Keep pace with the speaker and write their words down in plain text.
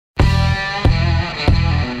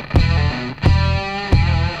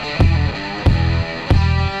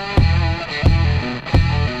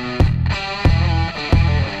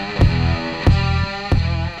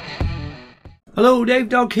Hello, Dave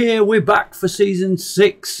Dog here. We're back for season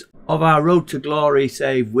 6 of our Road to Glory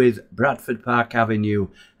save with Bradford Park Avenue,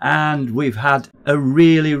 and we've had a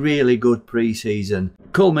really good pre-season,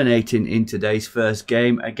 culminating in today's first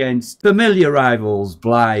game against familiar rivals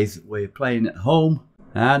Blyth. We're playing at home,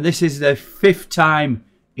 and this is the 5th time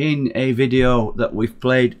in a video that we've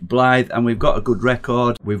played Blyth, and we've got a good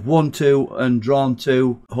record. We've won 2 and drawn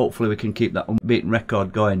 2. Hopefully we can keep that unbeaten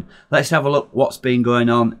record going. Let's have a look what's been going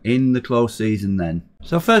on in the close season then.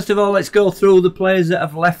 So first of all, let's go through the players that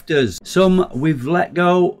have left us. Some we've let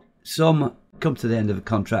go, some come to the end of the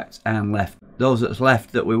contract and left. Those that's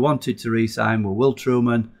left that we wanted to re-sign were Will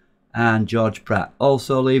Truman and George Pratt.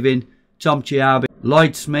 Also leaving Tom Chiabi,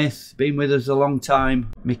 Lloyd Smith, been with us a long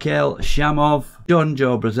time, Mikhail Shamov, John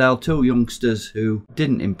Joe Brazel, 2 youngsters who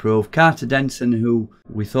didn't improve, Carter Denson, who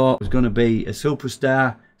we thought was going to be a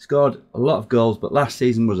superstar, scored a lot of goals, but last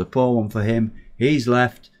season was a poor one for him. He's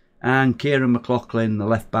left, and Kieran McLaughlin, the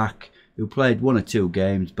left back, who played 1 or 2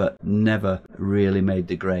 games but never really made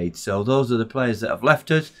the grade. So those are the players that have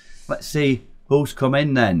left us. Let's see who's come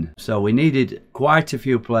in then. So we needed quite a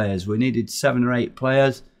few players. We needed 7 or 8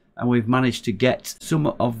 players, and we've managed to get some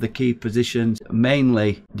of the key positions,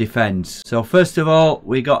 mainly defence. So first of all,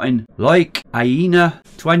 we got in Loic Aina,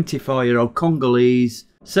 24-year-old Congolese,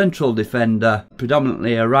 central defender,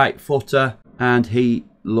 predominantly a right footer, and he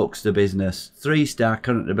looks the business. 3-star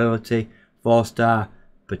current ability, 4-star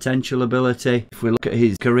potential ability. If we look at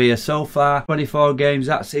his career so far, 24 games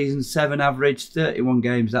that season, 7 average, 31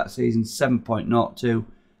 games that season, 7.02.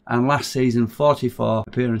 And last season, 44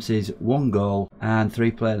 appearances, 1 goal, and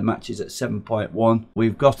 3 player of the matches at 7.1.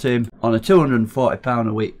 We've got him on a £240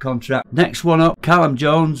 a week contract. Next one up, Callum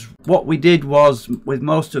Jones. What we did was, with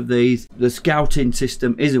most of these, the scouting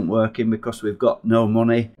system isn't working because we've got no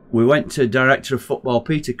money. We went to Director of Football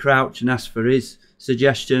Peter Crouch and asked for his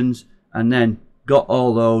suggestions, and then got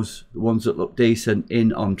all those, the ones that look decent,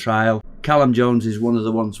 in on trial. Callum Jones is one of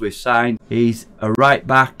the ones we've signed. He's a right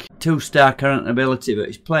back, 2-star current ability, but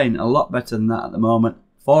he's playing a lot better than that at the moment.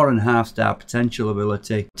 4.5-star potential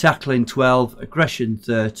ability, tackling 12, aggression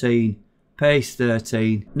 13, pace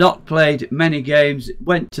 13. Not played many games,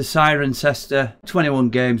 went to Cirencester, 21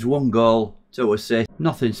 games, 1 goal, 2 assists,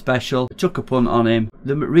 nothing special. I took a punt on him.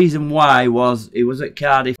 The reason why was he was at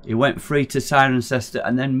Cardiff, he went free to Cirencester,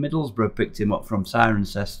 and then Middlesbrough picked him up from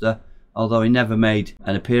Cirencester, although he never made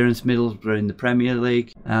an appearance. Middlesbrough in the Premier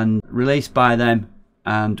League, and released by them,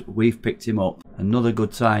 and we've picked him up. Another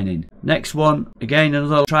good signing. Next one, again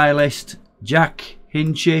another trialist, Jack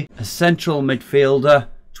Hinchy, a central midfielder,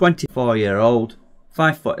 24-year-old,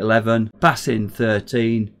 5'11", passing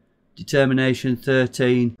 13, determination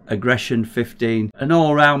 13, aggression 15, an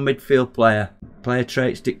all-round midfield player. Player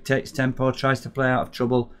traits, dictates tempo, tries to play out of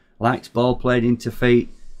trouble, likes ball played into feet.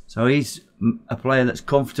 So he's a player that's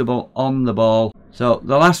comfortable on the ball. So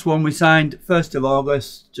the last one we signed 1st of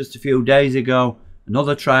August, just a few days ago,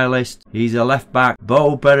 another trialist. He's a left back,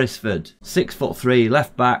 Bo Beresford, 6'3",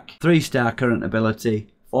 left back, 3-star current ability,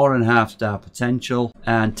 4.5-star potential,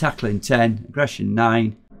 and tackling 10, aggression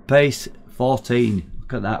 9, pace 14.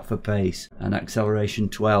 Look at that for pace, and acceleration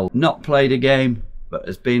 12. Not played a game, but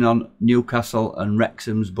has been on Newcastle and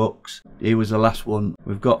Wrexham's books. He was the last one.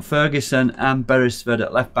 We've got Ferguson and Beresford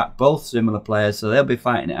at left back, both similar players, so they'll be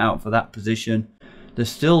fighting it out for that position. There's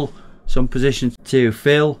still some positions to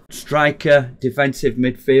fill. Striker, defensive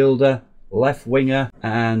midfielder, left winger,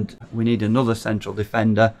 and we need another central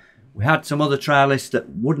defender. We had some other trialists that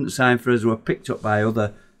wouldn't sign for us, who were picked up by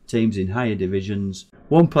other teams in higher divisions.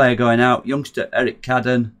 1 player going out, youngster Eric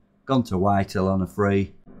Cadden, gone to Whitehall on a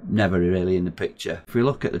free, never really in the picture. If we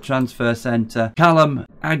look at the transfer centre, Callum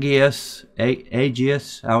Agius,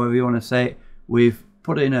 however you want to say it, we've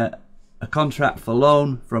put in a contract for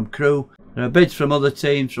loan from Crewe. There are bids from other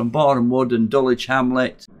teams, from Boreham Wood and Dulwich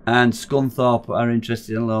Hamlet, and Scunthorpe are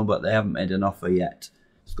interested in loan, but they haven't made an offer yet.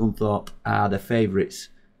 Scunthorpe are the favourites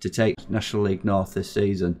to take National League North this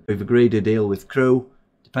season. We've agreed a deal with Crewe.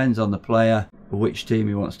 Depends on the player, which team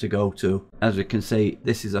he wants to go to. As we can see,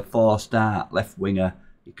 this is a 4-star left winger.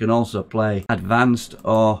 He can also play advanced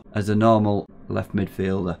or as a normal left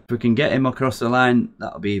midfielder. If we can get him across the line,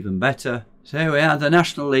 that'll be even better. So here we are, the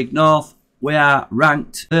National League North. We are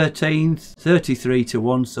ranked 13th, 33 to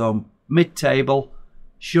 1, so mid-table.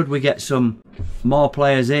 Should we get some more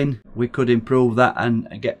players in, we could improve that and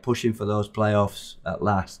get pushing for those playoffs at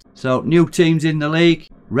last. So new teams in the league.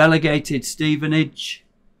 Relegated Stevenage,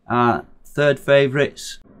 our 3rd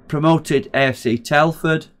favourites. Promoted AFC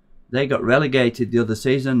Telford. They got relegated the other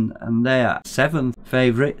season and they are 7th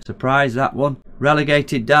favourite. Surprise, that one.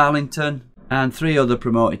 Relegated Darlington, and 3 other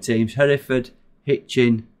promoted teams, Hereford,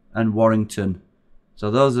 Hitchin and Warrington. So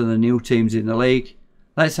those are the new teams in the league.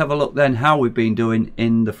 Let's have a look then how we've been doing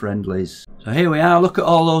in the friendlies. So here we are, look at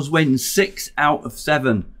all those wins. 6 out of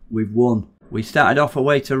 7 we've won. We started off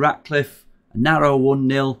away to Ratcliffe, a narrow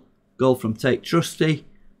 1-0 goal from Take Trusty.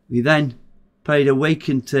 We then played a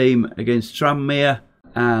Waken team against Tranmere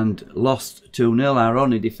and lost 2-0, our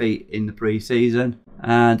only defeat in the pre-season.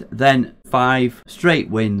 And then 5 straight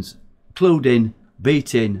wins, including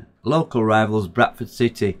beating local rivals Bradford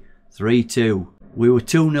City 3-2. We were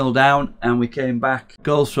 2-0 down and we came back.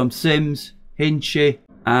 Goals from Sims, Hinchy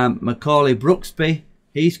and Macaulay Brooksby.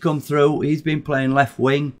 He's come through. He's been playing left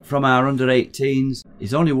wing from our under-18s.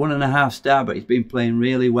 He's only 1.5 star, but he's been playing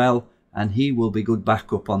really well, and he will be good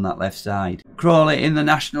backup on that left side. Crawley in the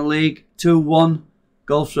National League, 2-1.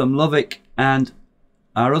 Goals from Lovick and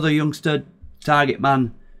our other youngster, target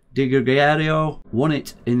man, Di Gregorio, won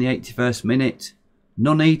it in the 81st minute.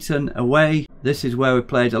 Nuneaton away. This is where we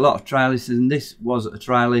played a lot of trialists, and this was a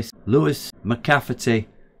trialist, Lewis McCafferty,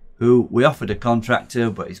 who we offered a contract to,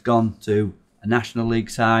 but he's gone to a National League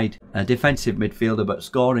side, a defensive midfielder, but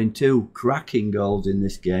scoring 2 cracking goals in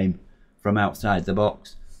this game from outside the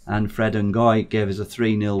box. And Fred Ngoy gave us a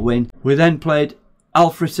 3-0 win. We then played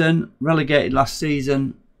Alfreton, relegated last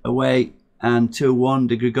season, away, and 2-1.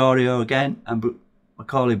 De Gregorio again, and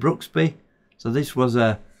Macaulay Brooksby. So this was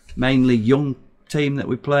a mainly young team that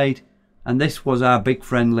we played, and this was our big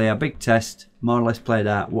friendly, our big test. More or less played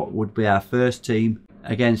out what would be our first team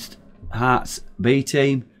against Hearts B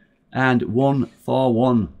team, and won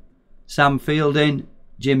 4-1. Sam Fielding,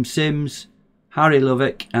 Jim Sims, Harry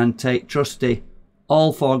Lovick and Tate Trusty,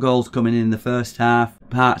 all 4 goals coming in the first half.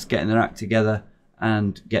 Hearts getting their act together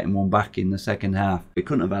and getting one back in the second half. We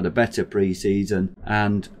couldn't have had a better pre-season,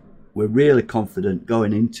 and we're really confident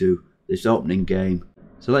going into this opening game.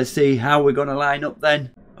 So let's see how we're going to line up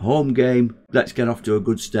then. Home game, let's get off to a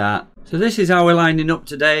good start. So this is how we're lining up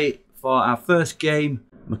today for our first game.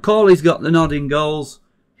 Macaulay's got the nod in goals.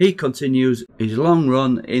 He continues his long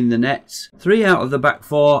run in the nets. 3 out of the back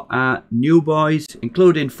 4 are new boys,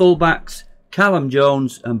 including fullbacks Callum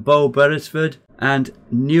Jones and Bo Beresford, and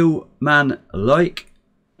new man Loic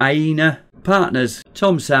Aina. Partners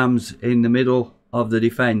Tom Sams in the middle of the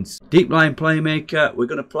defence. Deep line playmaker, we're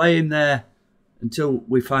going to play him there until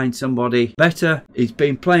we find somebody better. He's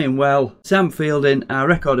been playing well. Sam Fielding, our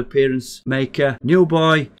record appearance maker. New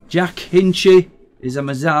boy Jack Hinchy is a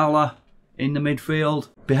Mazzala in the midfield.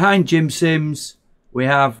 Behind Jim Sims we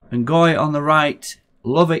have Ngoy on the right,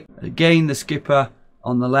 Lovick again the skipper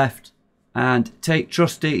on the left, and Tate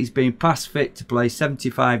Trusty. He's been past fit to play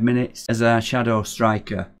 75 minutes as our shadow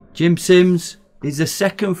striker. Jim Sims is the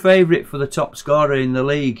second favourite for the top scorer in the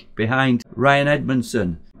league behind Ryan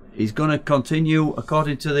Edmondson. He's going to continue,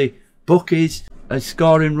 according to the bookies, a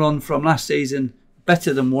scoring run from last season,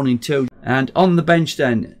 better than 1 in 2. And on the bench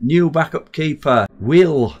then, new backup keeper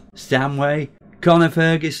Will Stanway, Connor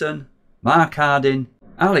Ferguson, Mark Harding,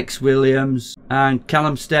 Alex Williams and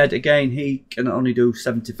Callum Stead. Again, he can only do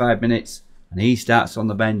 75 minutes and he starts on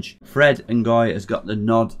the bench. Fred Ngoy has got the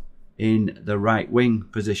nod in the right wing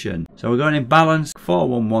position. So we're going in balance,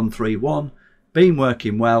 4-1-1-3-1. Been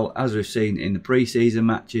working well as we've seen in the pre-season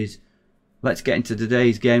matches. Let's get into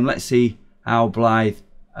today's game. Let's see how Blyth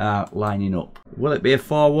are lining up. Will it be a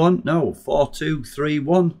 4-1? No,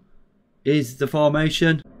 4-2-3-1 is the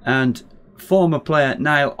formation. And former player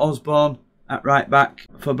Niall Osborne at right back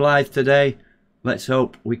for Blyth today. Let's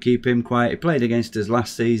hope we keep him quiet. He played against us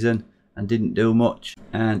last season and didn't do much.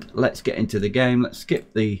 And let's get into the game. Let's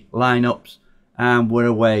skip the lineups and we're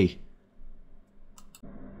away.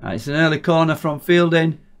 It's an early corner from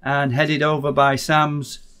Fielding and headed over by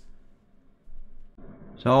Sams.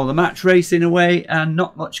 So the match racing away and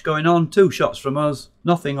not much going on. 2 shots from us,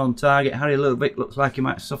 nothing on target. Harry Littlevick looks like he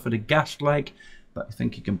might have suffered a gashed leg, but I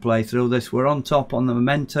think he can play through this. We're on top on the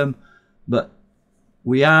momentum, but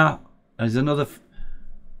we are. There's another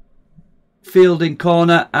Fielding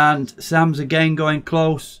corner and Sam's again going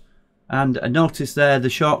close. And I noticed there the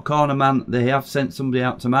short corner man, they have sent somebody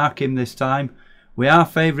out to mark him this time. We are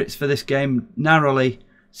favourites for this game narrowly,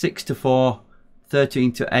 6-4,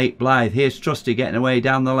 13-8 Blyth. Here's Trusty getting away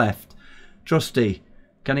down the left. Trusty,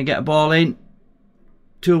 can he get a ball in?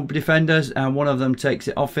 2 defenders and one of them takes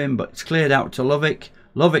it off him, but it's cleared out to Lovick.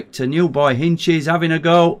 Lovick to new boy Hinchy's having a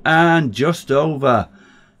go and just over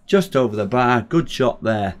the bar. Good shot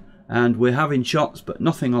there. And we're having shots but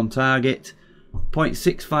nothing on target.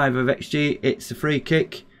 0.65 of XG. It's a free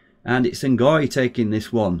kick and it's Ngoy taking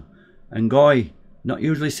this one. Ngoy, not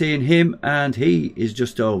usually seeing him, and he is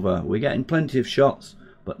just over. We're getting plenty of shots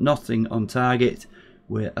but nothing on target.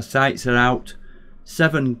 Our sights are out.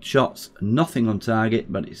 7 shots, nothing on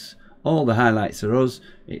target, but it's All the highlights are us.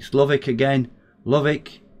 It's Lovick again.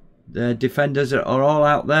 Lovick. The defenders are all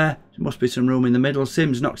out there. There must be some room in the middle.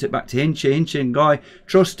 Sims knocks it back to Hinchy. Hinchy and Goy.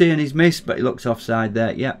 Trusty and he's missed, but he looks offside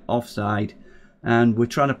there. Yep, offside. And we're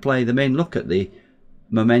trying to play them in. Look at the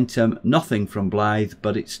momentum. Nothing from Blyth,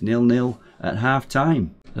 but it's 0-0 at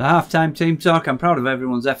half-time. The half-time team talk. I'm proud of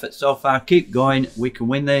everyone's effort so far. Keep going. We can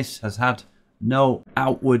win this. Has had no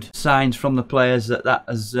outward signs from the players that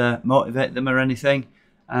has motivated them or anything.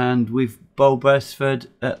 And we've Bo Beresford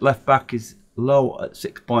at left back is low at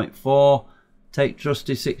 6.4. Take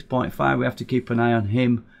Trusty 6.5. We have to keep an eye on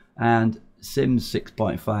him. And Sims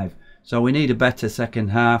 6.5. So we need a better second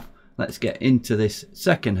half. Let's get into this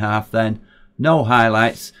second half then. No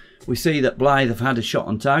highlights. We see that Blyth have had a shot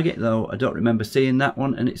on target, though I don't remember seeing that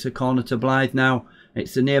one. And it's a corner to Blyth now.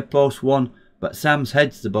 It's the near post one. But Sam's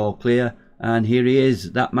heads the ball clear. And here he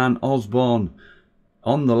is, that man Osborne.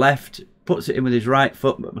 On the left. Puts it in with his right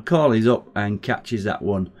foot. But McCauley's up and catches that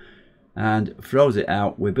one. And throws it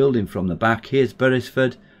out. We're building from the back. Here's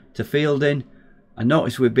Beresford to Fielding. I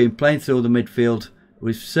notice we've been playing through the midfield.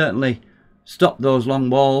 We've certainly stopped those long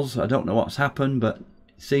balls. I don't know what's happened, but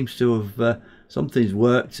it seems to have something's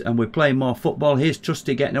worked, and we're playing more football. Here's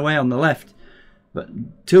Trusty getting away on the left, but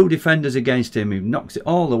two defenders against him. He knocks it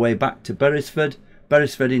all the way back to Beresford.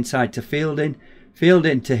 Beresford inside to Fielding.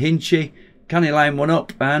 Fielding to Hinchy. Can he line one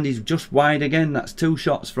up? And he's just wide again. That's two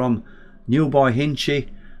shots from new boy Hinchy,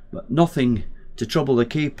 but nothing to trouble the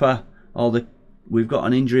keeper. We've got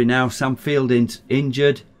an injury now. Sam Fielding's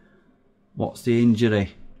injured. What's the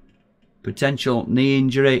injury? Potential knee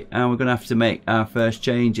injury, and we're going to have to make our first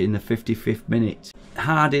change in the 55th minute.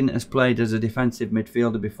 Harding has played as a defensive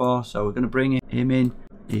midfielder before, so we're going to bring him in.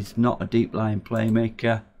 He's not a deep line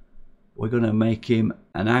playmaker. We're going to make him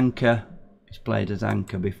an anchor. He's played as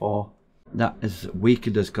anchor before. That has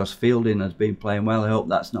weakened us because Fielding has been playing well. I hope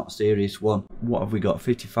that's not a serious one. What have we got?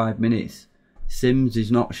 55 minutes. Sims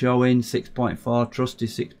is not showing. 6.4. Trusty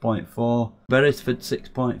 6.4. Beresford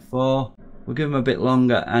 6.4. We'll give him a bit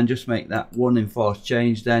longer and just make that one enforced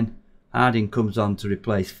change then. Harding comes on to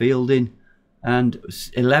replace Fielding. And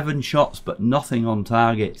 11 shots but nothing on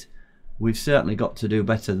target. We've certainly got to do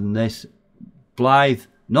better than this. Blyth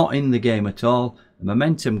not in the game at all. The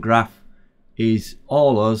momentum graph is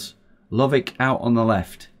all us. Lovick out on the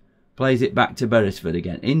left. Plays it back to Beresford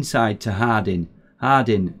again. Inside to Harding.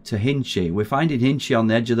 Harding to Hinchy. We're finding Hinchy on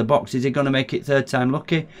the edge of the box. Is he going to make it third time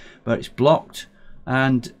lucky? But it's blocked.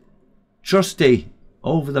 And Trusty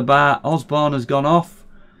over the bar. Osborne has gone off.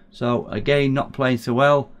 So again, not playing so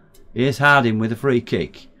well. Here's Harding with a free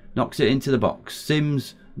kick. Knocks it into the box.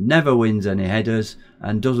 Sims never wins any headers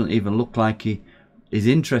and doesn't even look like he is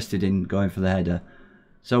interested in going for the header.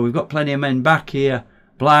 So we've got plenty of men back here.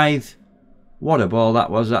 Blyth. What a ball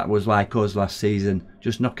that was. That was like us last season.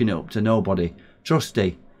 Just knocking it up to nobody.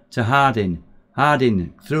 Trusty to Harding.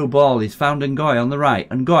 Harding through ball. He's found Ngoy on the right.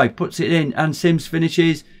 And Ngoy puts it in and Sims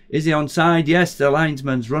finishes. Is he onside? Yes, the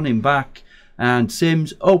linesman's running back. And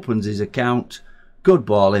Sims opens his account. Good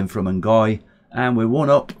ball in from Ngoy. And we're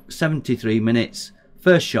 1-up. 73 minutes.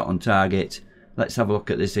 First shot on target. Let's have a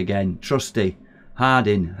look at this again. Trusty.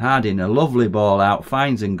 Harding. Harding, a lovely ball out.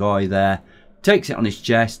 Finds Ngoy there. Takes it on his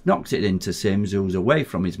chest, knocks it into Sims, who's away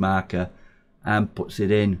from his marker, and puts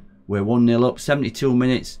it in. We're 1-0 up, 72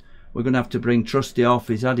 minutes. We're going to have to bring Trusty off.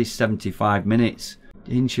 He's had his 75 minutes.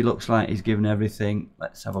 Hinchy looks like he's given everything.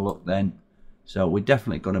 Let's have a look then. So we're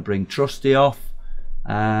definitely going to bring Trusty off.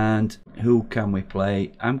 And who can we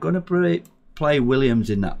play? I'm going to play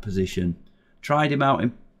Williams in that position. Tried him out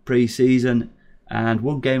in pre-season, and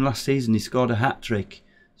one game last season he scored a hat-trick.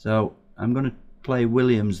 So I'm going to play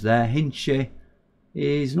Williams there. Hinchy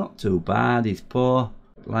is not too bad. He's poor.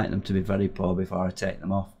 I'd like them to be very poor before I take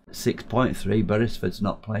them off. 6.3. Beresford's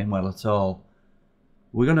not playing well at all.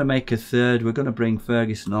 We're going to make a third. We're going to bring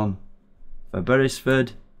Ferguson on for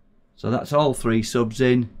Beresford. So that's all three subs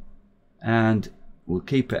in. And we'll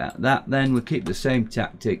keep it at that then. We'll keep the same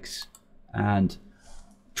tactics. And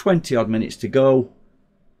 20 odd minutes to go.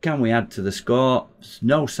 Can we add to the score? There's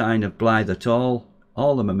no sign of Blyth at all.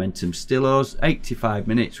 All the momentum still us. 85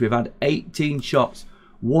 minutes. We've had 18 shots.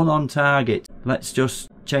 One on target. Let's just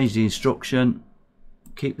change the instruction.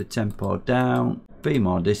 Keep the tempo down. Be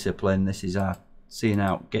more disciplined. This is our seeing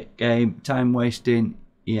out get game. Time wasting.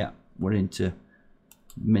 Yeah, we're into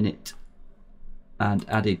minute and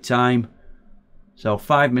added time. So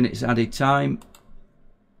 5 minutes added time.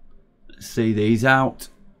 Let's see these out.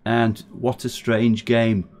 And what a strange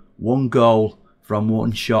game. One goal from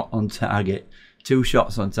one shot on target. 2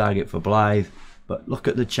 shots on target for Blyth, but look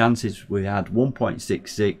at the chances we had.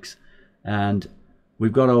 1.66, and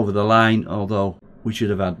we've got over the line, although we should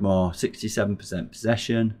have had more. 67%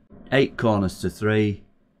 possession, 8 corners to 3,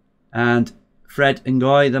 and Fred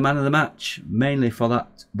Ngoy, the man of the match, mainly for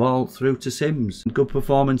that ball through to Sims. Good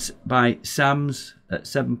performance by Sams at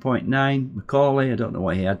 7.9. Macaulay, I don't know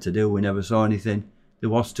what he had to do, we never saw anything. There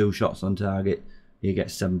was 2 shots on target, he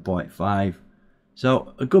gets 7.5.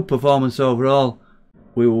 So a good performance overall.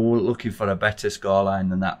 We were looking for a better scoreline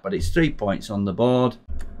than that, but it's 3 points on the board.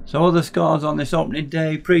 So other scores on this opening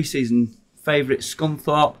day: pre-season favourite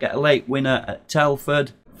Scunthorpe get a late winner at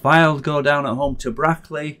Telford. Fylde go down at home to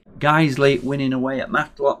Brackley. Guiseley winning away at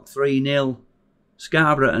Matlock 3-0.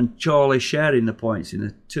 Scarborough and Chorley sharing the points in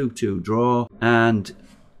a 2-2 draw. And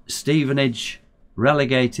Stevenage,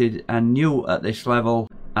 relegated and new at this level,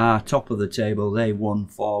 are top of the table. They won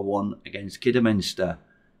 4-1 against Kidderminster.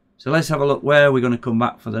 So let's have a look where we're going to come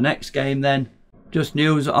back for the next game then. Just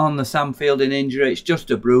news on the Sam Fielding injury. It's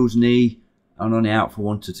just a bruised knee and only out for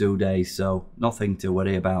 1 to 2 days, so nothing to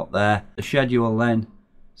worry about there. The schedule then,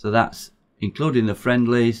 so that's including the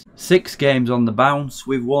friendlies. 6 games on the bounce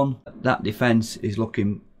we've won. That defence is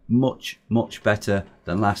looking much better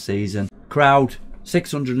than last season. Crowd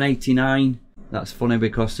 689. That's funny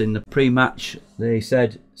because in the pre-match they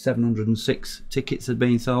said 706 tickets had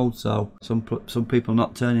been sold, so some people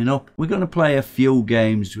not turning up. We're going to play a few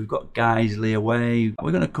games. We've got Guiseley away.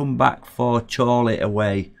 We're going to come back for Chorley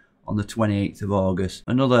away on the 28th of August.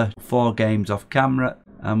 Another 4 games off camera,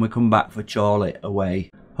 and we come back for Chorley away.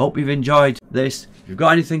 Hope you've enjoyed this. If you've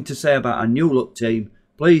got anything to say about our new look team,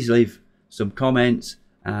 please leave some comments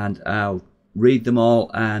and I'll read them all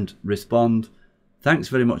and respond. Thanks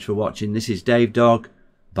very much for watching. This is Dave Dog.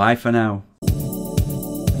 Bye for now.